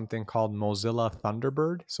using something called Mozilla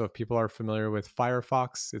Thunderbird. So if people are familiar with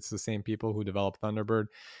Firefox, it's the same people who developed Thunderbird.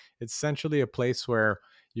 It's essentially a place where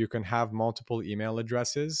you can have multiple email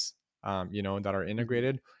addresses, that are Mhm.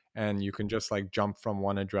 integrated, and you can just like jump from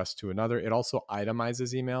one address to another. It also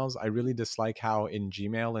itemizes emails. I really dislike how in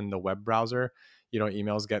Gmail in the web browser,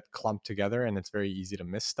 emails get clumped together and it's very easy to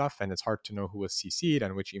miss stuff and it's hard to know who was CC'd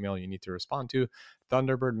and which email you need to respond to.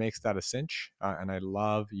 Thunderbird makes that a cinch, and I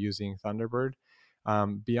love using Thunderbird.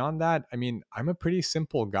 Beyond that, I mean, I'm a pretty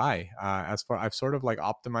simple guy. As far I've sort of like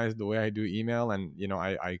optimized the way I do email, and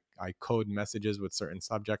I code messages with certain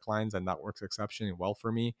subject lines, and that works exceptionally well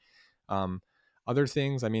for me. Um, Other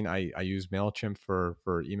things, I mean, I use Mailchimp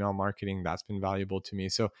for email marketing. That's been valuable to me.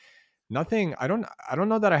 So nothing, I don't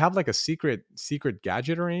know that I have like a secret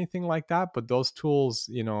gadget or anything like that, but those tools,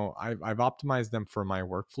 I've optimized them for my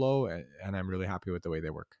workflow, and I'm really happy with the way they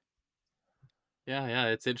work. Yeah, yeah,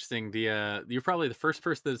 it's interesting. You're probably the first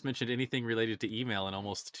person that's mentioned anything related to email in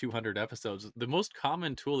almost 200 episodes. The most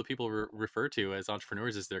common tool that people refer to as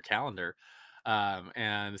entrepreneurs is their calendar,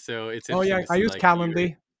 and so it's Oh interesting yeah, to I see use like you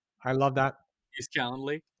Calendly. I love that. use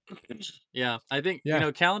Calendly. Yeah, I think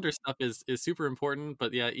Yeah. calendar stuff is super important,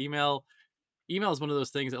 but yeah, email is one of those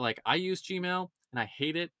things that like I use Gmail and I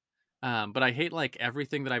hate it. But I hate like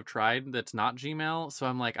everything that I've tried that's not Gmail. So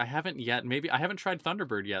I'm like, I haven't yet. Maybe I haven't tried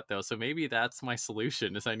Thunderbird yet though. So maybe that's my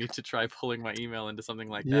solution is I need to try pulling my email into something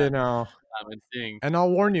like you that, know and seeing And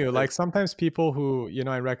I'll warn you, like because sometimes people who,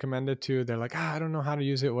 I recommend it to, they're like, I don't know how to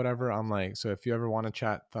use it, whatever. I'm like, so if you ever want to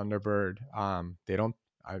chat Thunderbird,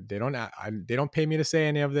 they don't pay me to say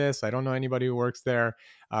any of this. I don't know anybody who works there.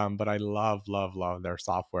 But I love, love, love their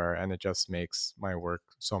software, and it just makes my work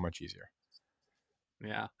so much easier.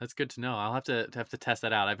 yeah, that's good to know. I'll have to test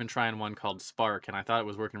that out. I've been trying one called Spark, and I thought it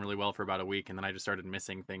was working really well for about a week, and then I just started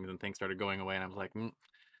missing things, and things started going away, and I was like,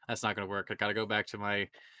 that's not going to work. I got to go back to my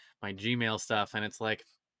Gmail stuff, and it's like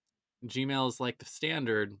Gmail is like the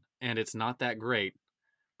standard, and it's not that great,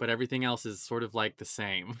 but everything else is sort of like the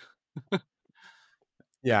same. They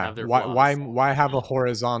Yeah. have their Why, why, flaws. why have a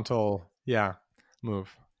horizontal,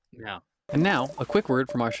 move? Yeah. And now, a quick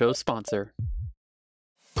word from our show's sponsor.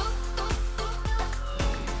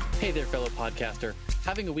 Hey there, fellow podcaster.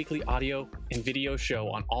 Having a weekly audio and video show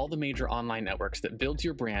on all the major online networks that builds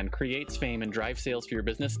your brand, creates fame, and drives sales for your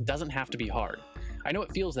business doesn't have to be hard. I know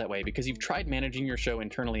it feels that way because you've tried managing your show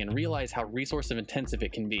internally and realize how resource intensive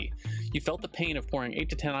it can be. You felt the pain of pouring 8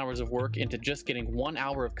 to 10 hours of work into just getting 1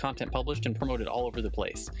 hour of content published and promoted all over the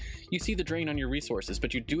place. You see the drain on your resources,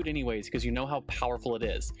 but you do it anyways because you know how powerful it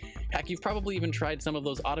is. Heck, you've probably even tried some of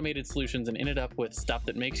those automated solutions and ended up with stuff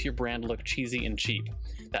that makes your brand look cheesy and cheap.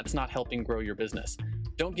 That's not helping grow your business.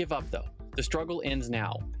 Don't give up though. The struggle ends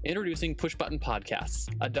now. Introducing Push Button Podcasts,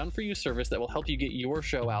 a done-for-you service that will help you get your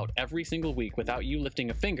show out every single week without you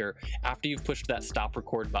lifting a finger after you've pushed that stop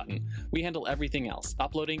record button. We handle everything else: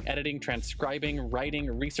 uploading, editing, transcribing,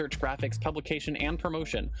 writing, research, graphics, publication, and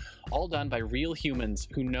promotion, all done by real humans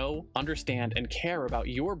who know, understand, and care about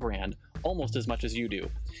your brand almost as much as you do.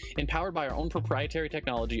 Empowered by our own proprietary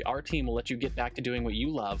technology, our team will let you get back to doing what you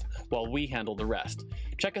love while we handle the rest.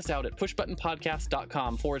 Check us out at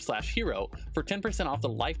pushbuttonpodcast.com/hero for 10% off the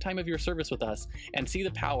lifetime of your service with us, and see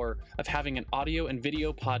the power of having an audio and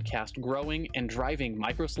video podcast growing and driving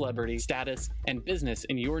micro celebrity status and business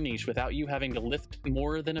in your niche without you having to lift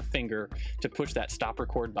more than a finger to push that stop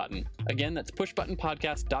record button. Again, that's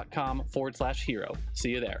pushbuttonpodcast.com/hero.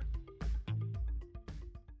 See you there.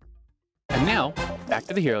 And now, back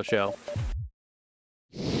to the Hero Show.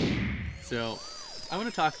 So I want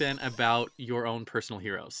to talk then about your own personal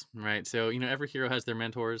heroes, right? So, every hero has their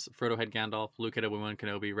mentors. Frodo had Gandalf, Luke had Obi-Wan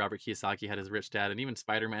Kenobi, Robert Kiyosaki had his rich dad, and even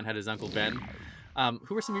Spider-Man had his Uncle Ben.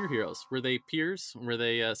 Who were some of your heroes? Were they peers? Were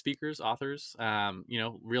they speakers, authors,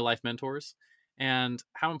 real life mentors? And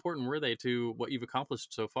how important were they to what you've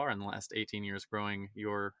accomplished so far in the last 18 years growing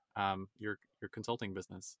your consulting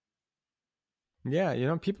business?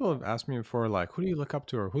 Yeah, people have asked me before, like, who do you look up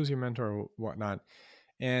to, or who's your mentor, or whatnot.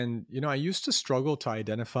 And I used to struggle to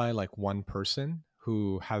identify like one person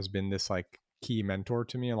who has been this like key mentor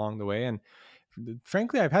to me along the way. And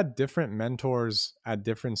frankly, I've had different mentors at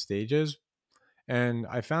different stages, and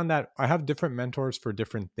I found that I have different mentors for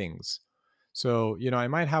different things. So, I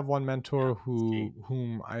might have one Yeah, mentor that's key.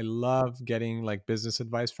 whom I love getting like business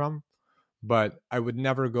advice from, but I would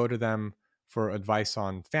never go to them for advice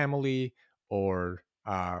on family or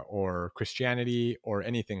or Christianity or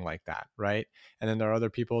anything like that, right? And then there are other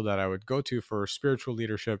people that I would go to for spiritual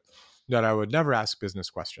leadership that I would never ask business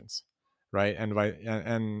questions, right?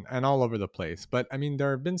 And all over the place. But I mean,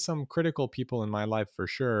 there have been some critical people in my life for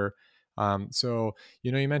sure. So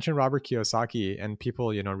you mentioned Robert Kiyosaki, and people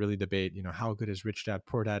really debate how good is Rich Dad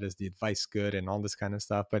Poor Dad, is the advice good, and all this kind of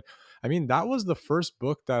stuff. But I mean, that was the first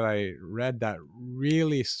book that I read that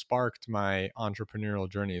really sparked my entrepreneurial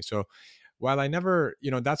journey. So while I never,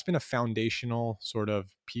 that's been a foundational sort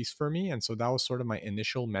of piece for me. And so that was sort of my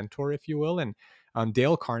initial mentor, if you will. And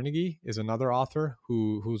Dale Carnegie is another author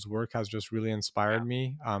whose work has just really Yeah. inspired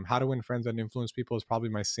me. How to Win Friends and Influence People is probably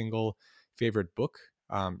my single favorite book,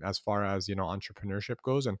 as far as entrepreneurship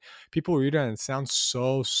goes. And people read it and it sounds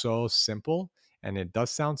so simple, and it does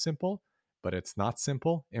sound simple, but it's not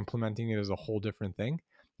simple. Implementing it is a whole different thing,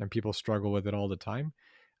 and people struggle with it all the time.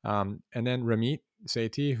 And then Ramit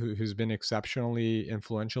Sethi, who's been exceptionally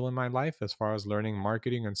influential in my life as far as learning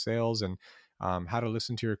marketing and sales, and how to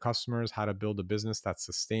listen to your customers, how to build a business that's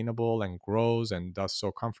sustainable and grows and does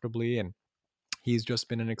so comfortably. And he's just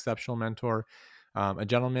been an exceptional mentor. A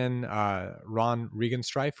gentleman, Ron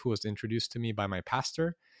Regenstrife, who was introduced to me by my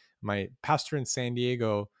pastor. My pastor in San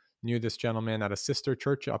Diego knew this gentleman at a sister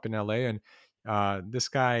church up in LA. And this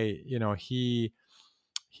guy,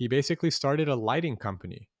 he basically started a lighting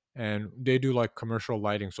company, and they do like commercial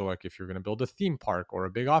lighting. So like if you're going to build a theme park or a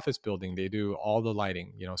big office building, they do all the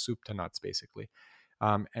lighting, soup to nuts basically.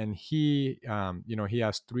 And he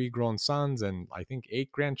has 3 grown sons and I think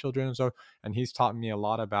 8 grandchildren. So, and he's taught me a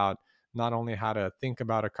lot about not only how to think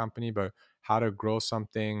about a company, but how to grow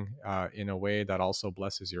something in a way that also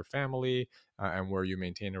blesses your family, and where you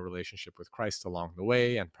maintain a relationship with Christ along the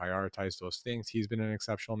way and prioritize those things. He's been an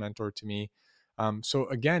exceptional mentor to me. So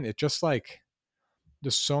again, it just like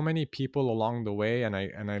there's so many people along the way, and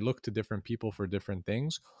I look to different people for different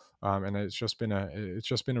things, and it's just been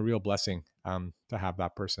a real blessing, to have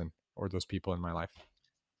that person or those people in my life.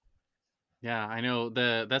 Yeah, I know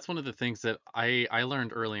that's one of the things that I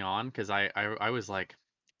learned early on because I was like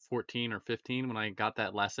 14 or 15 when I got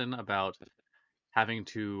that lesson about having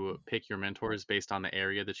to pick your mentors based on the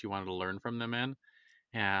area that you wanted to learn from them in.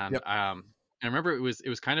 And Yep. I remember it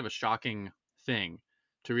was kind of a shocking thing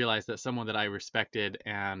to realize that someone that I respected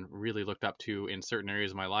and really looked up to in certain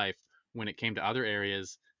areas of my life, when it came to other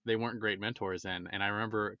areas, they weren't great mentors in. And I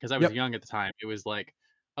remember because I was Yep. young at the time, it was like,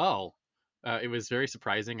 oh, it was very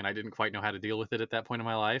surprising, and I didn't quite know how to deal with it at that point in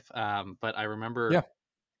my life. But I remember Yeah.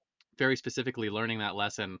 very specifically learning that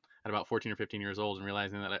lesson at about 14 or 15 years old and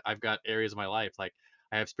realizing that I've got areas of my life like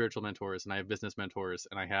I have spiritual mentors and I have business mentors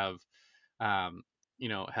and I have um,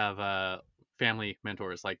 have family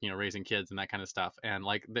mentors, like raising kids and that kind of stuff. And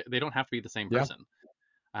like they don't have to be the same Yeah. person,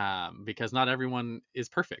 because not everyone is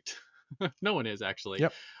perfect. No one is actually,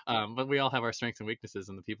 Yep. but we all have our strengths and weaknesses,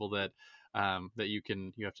 and the people that that you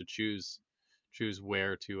have to choose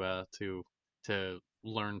where to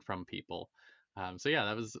learn from people. So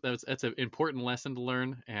yeah, that's an important lesson to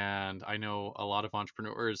learn, and I know a lot of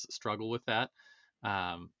entrepreneurs struggle with that.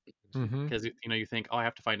 Um, Mm-hmm. because you think, oh, I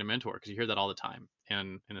have to find a mentor, because you hear that all the time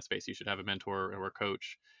in a space. You should have a mentor or a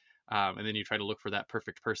coach, and then you try to look for that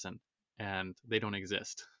perfect person, and they don't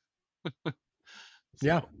exist.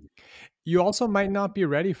 Yeah. So You also might not be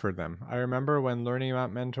ready for them. I remember when learning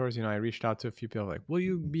about mentors, I reached out to a few people like, will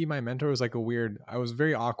you be my mentor? It was like I was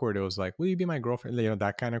very awkward. It was like, will you be my girlfriend?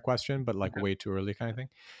 That kind of question, but like okay. way too early kind of thing.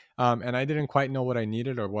 And I didn't quite know what I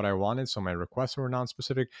needed or what I wanted. So my requests were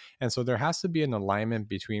non-specific. And so there has to be an alignment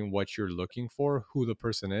between what you're looking for, who the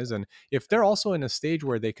person is, and if they're also in a stage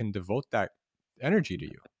where they can devote that energy to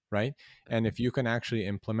you. Right. And if you can actually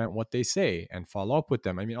implement what they say and follow up with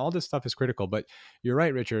them. I mean, all this stuff is critical, but you're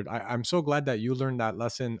right, Richard. I'm so glad that you learned that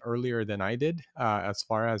lesson earlier than I did, as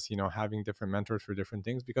far as having different mentors for different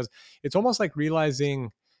things, because it's almost like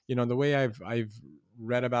realizing, the way I've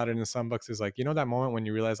read about it in some books is like that moment when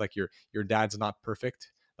you realize like your dad's not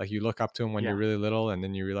perfect. Like you look up to him when Yeah. you're really little, and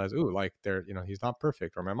then you realize, ooh, like he's not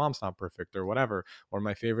perfect, or my mom's not perfect, or whatever, or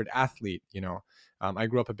my favorite athlete. I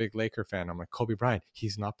grew up a big Laker fan. I'm like Kobe Bryant,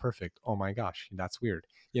 he's not perfect. Oh my gosh, that's weird.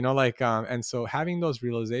 And so having those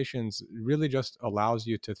realizations really just allows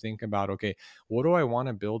you to think about, okay, what do I want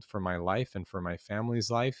to build for my life and for my family's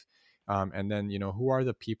life? And then who are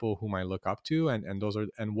the people whom I look up to,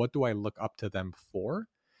 and what do I look up to them for?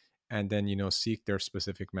 And then seek their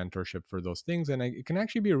specific mentorship for those things. And it can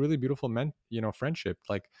actually be a really beautiful friendship.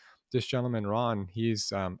 Like this gentleman Ron,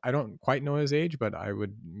 he's I don't quite know his age, but I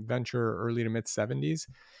would venture early to mid 70s.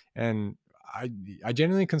 And i I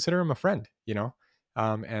genuinely consider him a friend.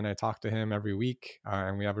 And I talk to him every week,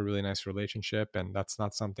 and we have a really nice relationship. And that's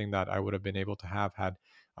not something that I would have been able to have had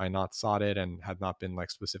I not sought it and had not been like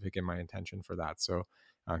specific in my intention for that. So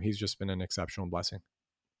he's just been an exceptional blessing.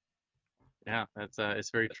 Yeah, that's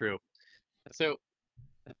it's very true. So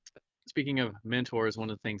speaking of mentors, one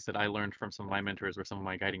of the things that I learned from some of my mentors were some of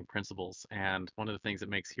my guiding principles. And one of the things that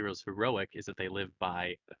makes heroes heroic is that they live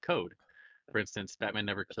by a code. For instance, Batman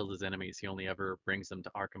never killed his enemies. He only ever brings them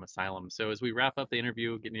to Arkham Asylum. So as we wrap up the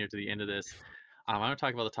interview, getting near to the end of this, I want to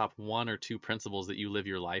talk about the top one or two principles that you live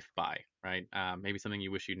your life by, right? Maybe something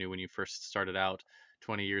you wish you knew when you first started out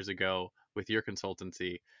 20 years ago with your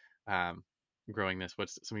consultancy, um, growing this.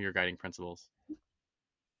 What's some of your guiding principles?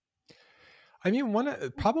 I mean,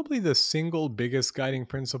 probably the single biggest guiding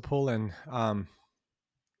principle, and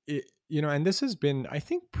and this has been, I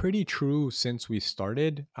think, pretty true since we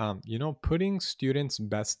started. Putting students'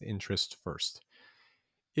 best interest first.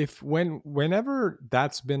 If whenever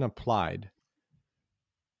that's been applied,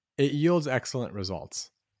 it yields excellent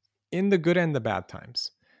results in the good and the bad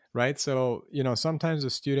times, right? So, sometimes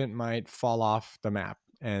a student might fall off the map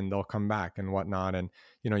and they'll come back and whatnot. And,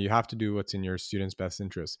 you have to do what's in your student's best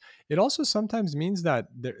interest. It also sometimes means that,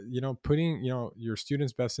 putting, your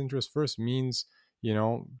student's best interest first means,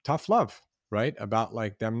 tough love, right? About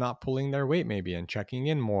like them not pulling their weight maybe and checking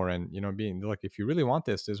in more and, being like, if you really want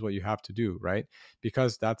this is what you have to do, right?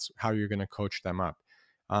 Because that's how you're going to coach them up.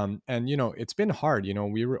 And it's been hard.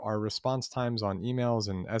 Our response times on emails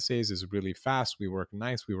and essays is really fast. We work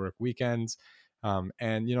nights, we work weekends,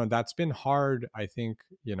 and that's been hard. I think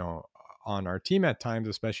on our team at times,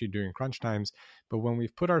 especially during crunch times. But when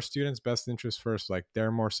we've put our students' best interests first, like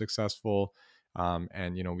they're more successful.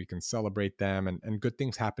 And we can celebrate them, and good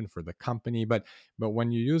things happen for the company. But when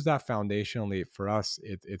you use that foundationally, for us,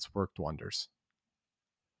 it's worked wonders.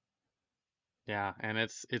 Yeah, and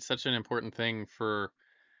it's such an important thing for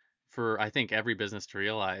I think every business to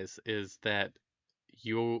realize is that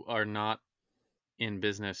you are not in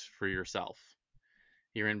business for yourself.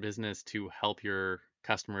 You're in business to help your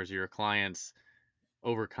customers, your clients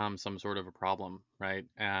overcome some sort of a problem, right?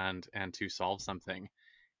 And to solve something.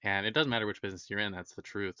 And it doesn't matter which business you're in, that's the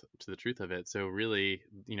truth to the truth of it. So really,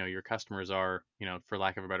 your customers are, for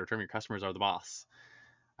lack of a better term, your customers are the boss.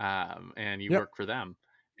 And you Yep. work for them.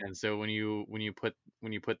 And so when you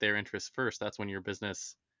put their interests first, that's when your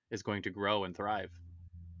business is going to grow and thrive.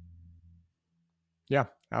 Yeah,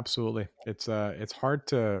 absolutely. It's hard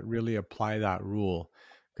to really apply that rule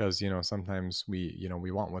because sometimes we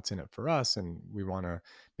want what's in it for us and we want to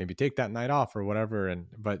maybe take that night off or whatever, and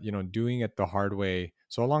but doing it the hard way,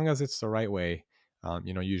 so long as it's the right way,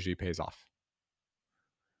 usually pays off.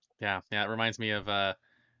 Yeah, yeah. It reminds me of the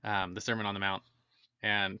Sermon on the Mount.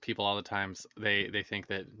 And people all the times they think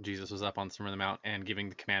that Jesus was up on the Sermon on the Mount and giving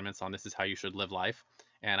the commandments on this is how you should live life.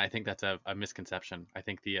 And I think that's a misconception. I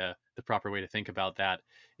think the proper way to think about that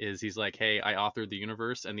is he's like, hey, I authored the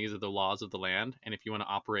universe and these are the laws of the land. And if you want to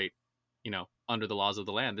operate, under the laws of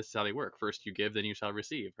the land, this is how they work. First you give, then you shall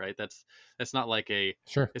receive. Right? That's not like a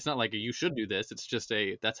Sure. it's not like a you should do this. It's just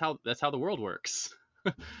a that's how the world works.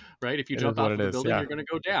 Right? If you It jump is what off it of a is. building, Yeah. you're going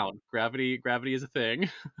to go down. Gravity is a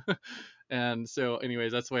thing. And so,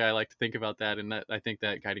 anyways, that's the way I like to think about that. And that I think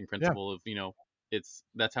that guiding Yeah. principle of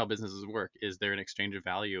that's how businesses work. Is there an exchange of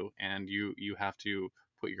value, and you have to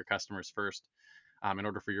put your customers first, in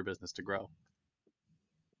order for your business to grow.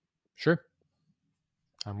 Sure.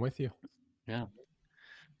 I'm with you. Yeah.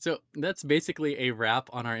 So that's basically a wrap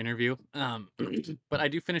on our interview. But I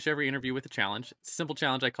do finish every interview with a challenge. It's a simple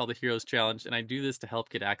challenge I call the Heroes Challenge, and I do this to help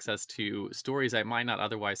get access to stories I might not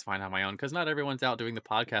otherwise find on my own, because not everyone's out doing the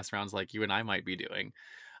podcast rounds like you and I might be doing.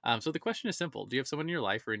 So the question is simple: do you have someone in your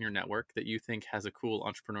life or in your network that you think has a cool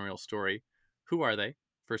entrepreneurial story? Who are they?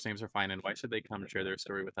 First names are fine, and why should they come and share their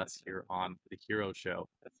story with us here on the Hero Show?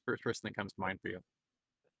 That's the first person that comes to mind for you.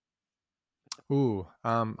 Ooh,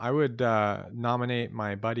 I would nominate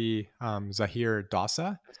my buddy Zahir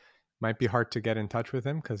Dasa. Might be hard to get in touch with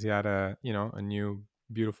him because he had a new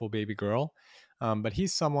beautiful baby girl. But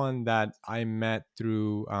he's someone that I met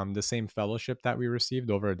through the same fellowship that we received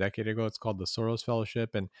over a decade ago. It's called the Soros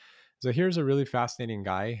Fellowship, and Zahir's a really fascinating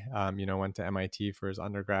guy. Went to MIT for his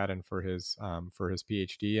undergrad and for his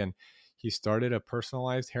PhD, and he started a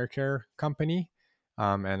personalized hair care company.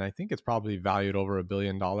 And I think it's probably valued over $1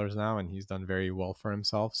 billion now, and he's done very well for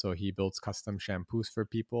himself. So he builds custom shampoos for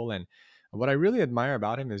people. And what I really admire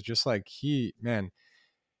about him is just like man,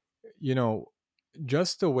 you know,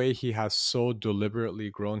 just the way he has so deliberately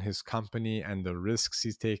grown his company and the risks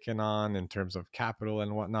he's taken on in terms of capital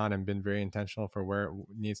and whatnot, and been very intentional for where it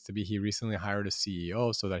needs to be. He recently hired a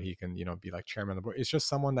CEO so that he can, be like chairman of the board. It's just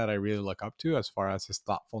someone that I really look up to as far as his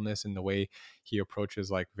thoughtfulness in the way he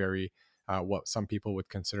approaches like very what some people would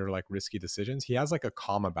consider like risky decisions. He has like a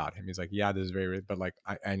calm about him. He's like, yeah, this is very, but like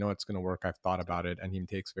I know it's going to work. I've thought about it, and he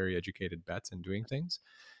takes very educated bets in doing things.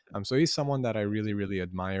 So he's someone that I really, really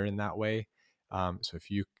admire in that way. So if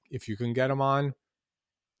you can get him on,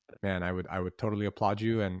 man, I would totally applaud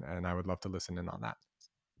you, and I would love to listen in on that.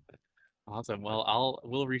 Awesome. Well,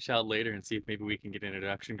 we'll reach out later and see if maybe we can get an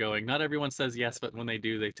introduction going. Not everyone says yes, but when they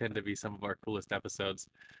do, they tend to be some of our coolest episodes.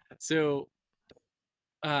 So,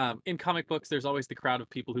 in comic books, there's always the crowd of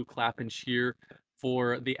people who clap and cheer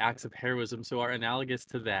for the acts of heroism. So, our analogous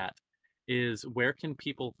to that is, where can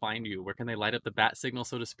people find you? Where can they light up the bat signal,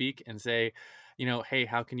 so to speak, and say, hey,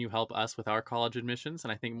 how can you help us with our college admissions?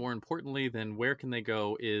 And I think more importantly than where can they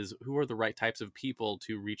go is, who are the right types of people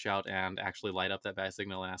to reach out and actually light up that bat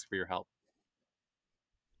signal and ask for your help?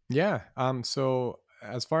 Yeah. So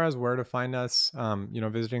as far as where to find us,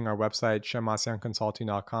 visiting our website,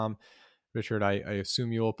 shemmassianconsulting.com. Richard, I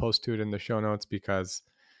assume you will post to it in the show notes because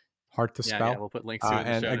hard to Yeah, spell. we'll put links to it in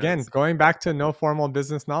the And show again, notes. going back to no formal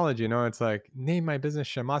business knowledge, it's like, name my business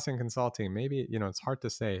Shemmassian Consulting. Maybe, it's hard to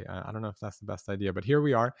say. I don't know if that's the best idea, but here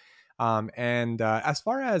we are. And as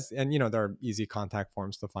far as, and, there are easy contact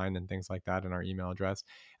forms to find and things like that in our email address.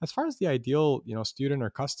 As far as the ideal, student or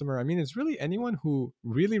customer, I mean, it's really anyone who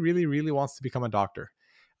really, really, really wants to become a doctor.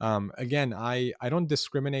 Again, I don't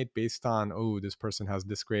discriminate based on, oh, this person has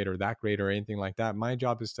this grade or that grade or anything like that. My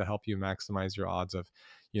job is to help you maximize your odds of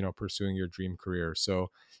pursuing your dream career. So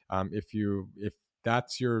if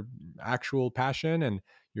that's your actual passion and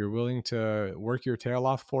you're willing to work your tail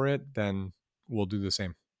off for it, then we'll do the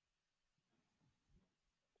same.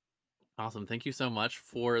 Awesome. Thank you so much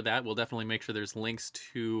for that. We'll definitely make sure there's links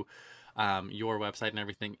to your website and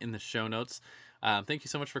everything in the show notes. Thank you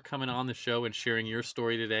so much for coming on the show and sharing your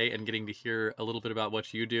story today and getting to hear a little bit about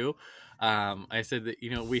what you do. I said that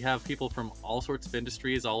we have people from all sorts of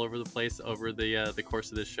industries all over the place over the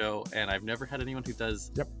course of this show, and I've never had anyone who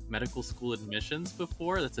does Yep. medical school admissions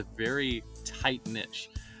before. That's a very tight niche,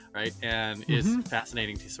 right? And it's Mm-hmm.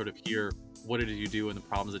 fascinating to sort of hear what it is you do and the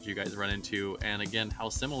problems that you guys run into, and again, how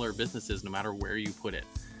similar business is no matter where you put it.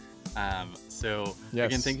 So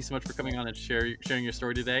again, thank Yes. you so much for coming on and sharing your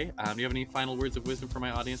story today. Do you have any final words of wisdom for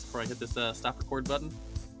my audience before I hit this stop record button?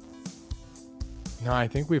 No, I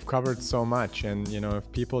think we've covered so much. And,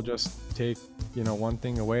 if people just take, one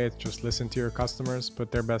thing away, it's just listen to your customers,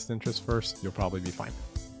 put their best interests first, you'll probably be fine.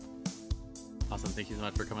 Awesome. Thank you so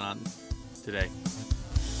much for coming on today.